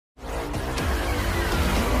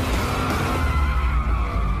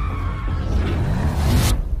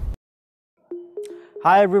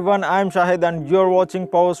Hi everyone, I am Shahid and you are watching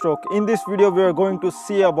Power Stroke. In this video we are going to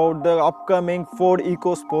see about the upcoming Ford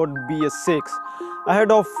EcoSport BS-6.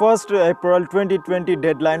 Ahead of 1st April 2020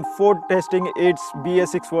 deadline, Ford testing its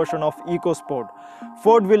BS-6 version of EcoSport.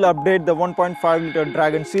 Ford will update the 1.5 liter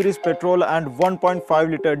Dragon series petrol and 1.5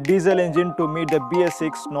 liter diesel engine to meet the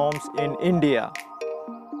BS-6 norms in India.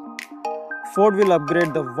 Ford will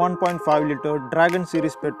upgrade the 1.5 liter Dragon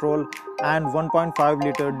series petrol and 1.5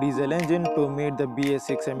 liter diesel engine to meet the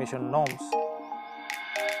BS-6 emission norms.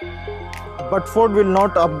 But Ford will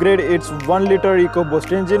not upgrade its 1 liter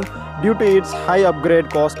EcoBoost engine due to its high upgrade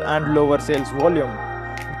cost and lower sales volume.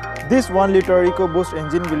 This 1 liter EcoBoost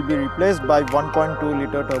engine will be replaced by 1.2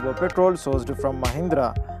 liter turbo petrol sourced from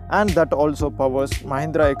Mahindra, and that also powers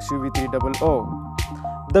Mahindra XUV 300.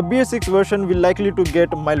 The BS-6 version will likely to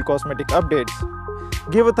get mild cosmetic updates.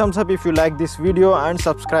 Give a thumbs up if you like this video and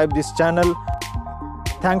subscribe this channel.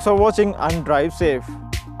 Thanks for watching and drive safe.